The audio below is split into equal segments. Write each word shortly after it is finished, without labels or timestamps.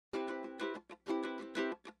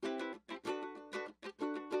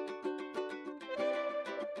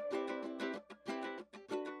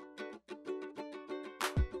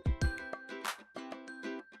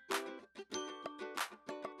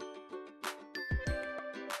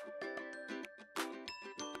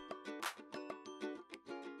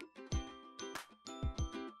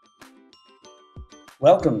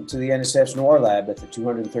Welcome to the NSF's NOIRLab at the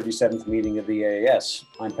 237th meeting of the AAS.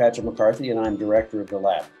 I'm Patrick McCarthy and I'm director of the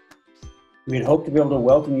lab. We had hoped to be able to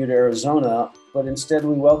welcome you to Arizona, but instead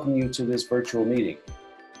we welcome you to this virtual meeting.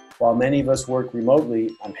 While many of us work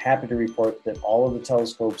remotely, I'm happy to report that all of the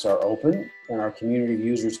telescopes are open and our community of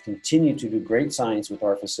users continue to do great science with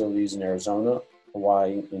our facilities in Arizona,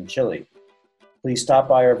 Hawaii, and Chile. Please stop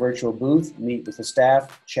by our virtual booth, meet with the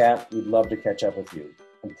staff, chat. We'd love to catch up with you.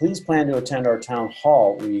 And please plan to attend our town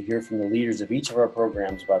hall where you hear from the leaders of each of our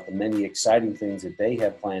programs about the many exciting things that they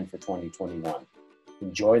have planned for 2021.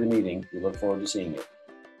 Enjoy the meeting. We look forward to seeing you.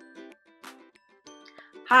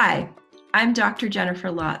 Hi, I'm Dr. Jennifer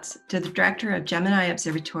Lotz, the Director of Gemini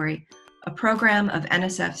Observatory, a program of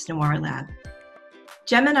NSF's NOIRLab.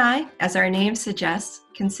 Gemini, as our name suggests,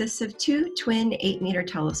 consists of two twin 8-meter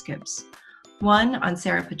telescopes, one on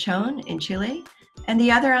Cerro Pachón in Chile and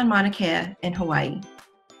the other on Mauna Kea in Hawaii.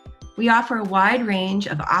 We offer a wide range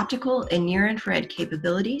of optical and near-infrared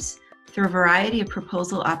capabilities through a variety of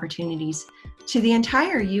proposal opportunities to the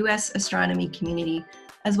entire U.S. astronomy community,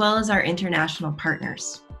 as well as our international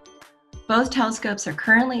partners. Both telescopes are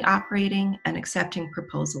currently operating and accepting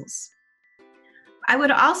proposals. I would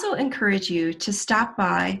also encourage you to stop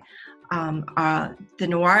by the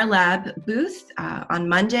NOIRLab booth on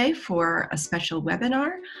Monday for a special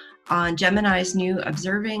webinar on Gemini's new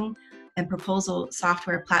observing and proposal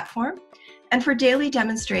software platform, and for daily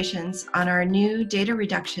demonstrations on our new data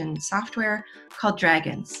reduction software called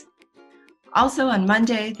Dragons. Also on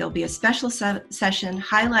Monday, there'll be a special session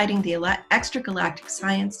highlighting the extragalactic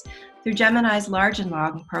science through Gemini's large and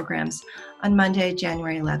long programs on Monday,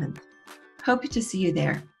 January 11th. Hope to see you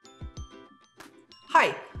there.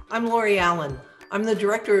 Hi, I'm Lori Allen. I'm the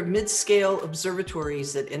Director of Mid-Scale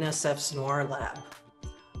Observatories at NSF's NOIRLab.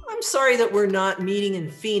 I'm sorry that we're not meeting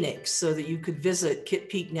in Phoenix so that you could visit Kitt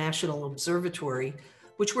Peak National Observatory,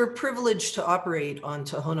 which we're privileged to operate on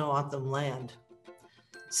Tohono O'odham land.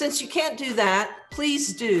 Since you can't do that,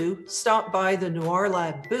 please do stop by the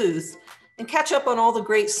NOIRLab booth and catch up on all the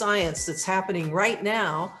great science that's happening right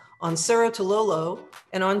now on Cerro Tololo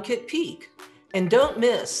and on Kitt Peak. And don't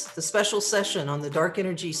miss the special session on the Dark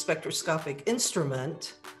Energy Spectroscopic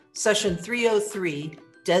Instrument, session 303,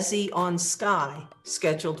 DESI on Sky,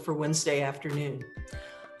 scheduled for Wednesday afternoon.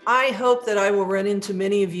 I hope that I will run into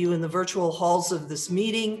many of you in the virtual halls of this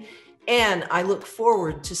meeting, and I look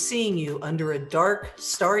forward to seeing you under a dark,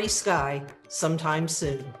 starry sky sometime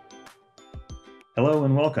soon. Hello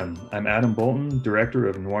and welcome. I'm Adam Bolton, Director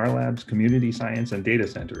of NOIRLab's Community Science and Data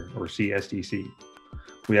Center, or CSDC.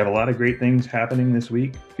 We have a lot of great things happening this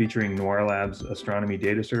week featuring NOIRLab's astronomy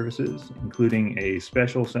data services, including a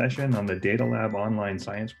special session on the Data Lab online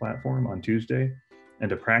science platform on Tuesday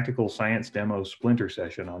and a practical science demo splinter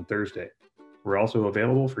session on Thursday. We're also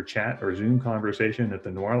available for chat or Zoom conversation at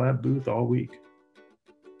the NOIRLab booth all week.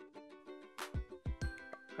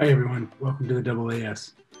 Hi everyone, welcome to the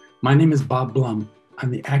AAS. My name is Bob Blum.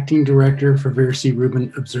 I'm the Acting Director for Veracruz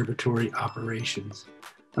Rubin Observatory Operations.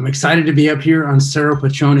 I'm excited to be up here on Cerro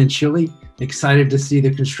Pachón in Chile, excited to see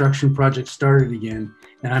the construction project started again,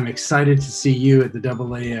 and I'm excited to see you at the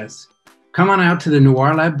AAS. Come on out to the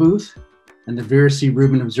NOIRLab booth and the Veracruz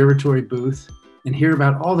Rubin Observatory booth and hear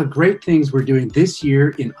about all the great things we're doing this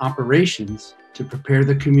year in operations to prepare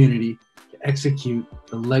the community to execute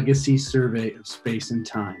the legacy survey of space and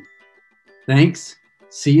time. Thanks,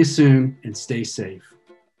 see you soon, and stay safe.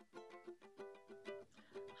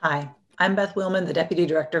 Hi, I'm Beth Willman, the Deputy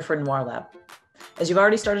Director for NOIRLab. As you've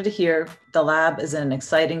already started to hear, the lab is in an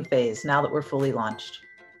exciting phase now that we're fully launched.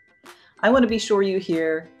 I want to be sure you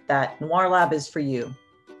hear that NOIRLab is for you.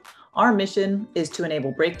 Our mission is to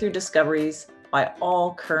enable breakthrough discoveries by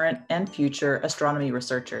all current and future astronomy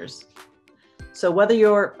researchers. So whether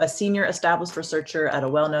you're a senior established researcher at a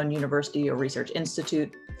well-known university or research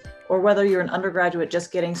institute, or whether you're an undergraduate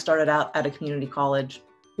just getting started out at a community college,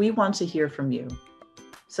 we want to hear from you.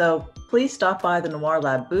 So please stop by the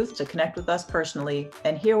NOIRLab booth to connect with us personally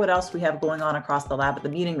and hear what else we have going on across the lab at the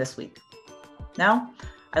meeting this week. Now,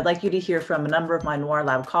 I'd like you to hear from a number of my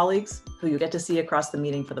NOIRLab colleagues who you get to see across the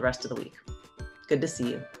meeting for the rest of the week. Good to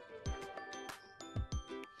see you.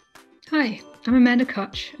 Hi, I'm Amanda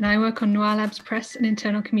Koch and I work on NOIRLab's press and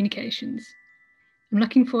internal communications. I'm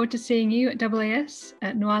looking forward to seeing you at AAS,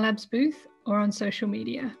 at NOIRLab's booth, or on social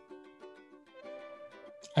media.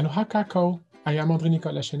 Aloha kako. I am André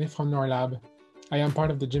Nicolas Chenet from NOIRLab. I am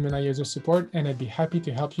part of the Gemini user support and I'd be happy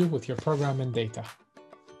to help you with your program and data.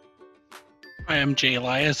 I am Jay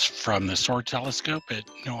Elias from the SOAR telescope at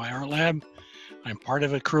NOIRLab. I'm part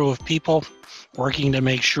of a crew of people working to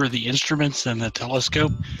make sure the instruments and the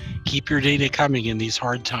telescope keep your data coming in these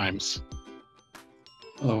hard times.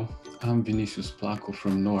 Hello, I'm Vinicius Placo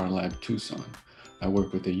from NOIRLab Tucson. I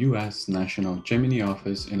work with the U.S. National Gemini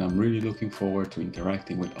office, and I'm really looking forward to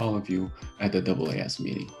interacting with all of you at the AAS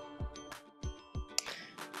meeting.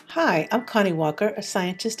 Hi, I'm Connie Walker, a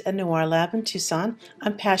scientist at NOIRLab in Tucson.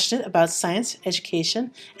 I'm passionate about science,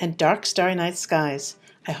 education, and dark starry night skies.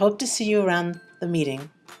 I hope to see you around the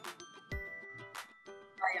meeting.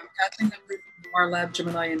 Hi, I'm Kathleen Embry from NOIRLab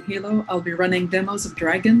Gemini and Halo. I'll be running demos of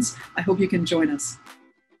dragons. I hope you can join us.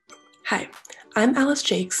 Hi, I'm Alice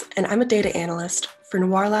Jakes, and I'm a data analyst for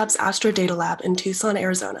NOIRLabAstro Data Lab in Tucson,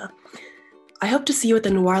 Arizona. I hope to see you at the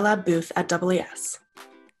NOIRLab booth at AAS.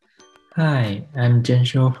 Hi, I'm Jen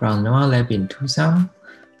Shou from NOIRLab in Tucson.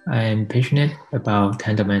 I'm passionate about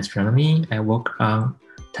time-domain astronomy. I work on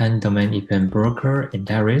time-domain event broker and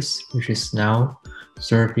Darius, which is now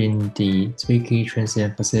serving the 3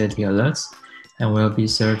 transient facility alerts, and will be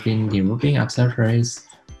serving the roving observatories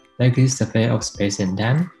likely survey of space and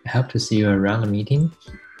time. I hope to see you around the meeting.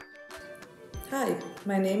 Hi,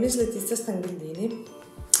 my name is Letizia Stanghellini.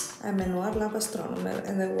 I'm a NOIRLab astronomer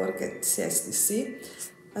and I work at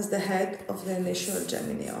CSDC as the head of the National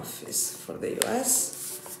Gemini office for the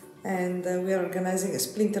US. And we are organizing a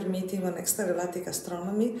splinter meeting on extragalactic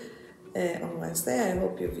astronomy on Wednesday. I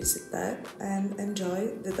hope you visit that and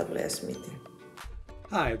enjoy the AAS meeting.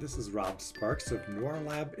 Hi, this is Rob Sparks of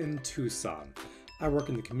NOIRLab in Tucson. I work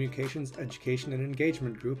in the Communications, Education, and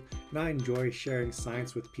Engagement group, and I enjoy sharing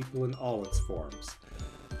science with people in all its forms.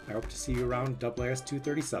 I hope to see you around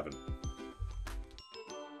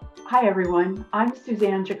AAS2021-NOIRLab-Welcome-v4. Hi everyone, I'm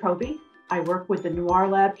Suzanne Jacoby. I work with the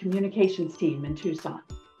NOIRLab communications team in Tucson.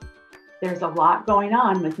 There's a lot going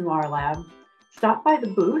on with NOIRLab. Stop by the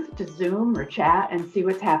booth to Zoom or chat and see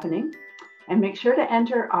what's happening, and make sure to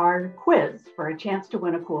enter our quiz for a chance to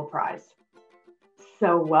win a cool prize.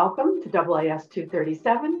 So welcome to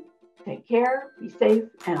AAS237. Take care, be safe,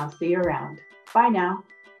 and I'll see you around. Bye now.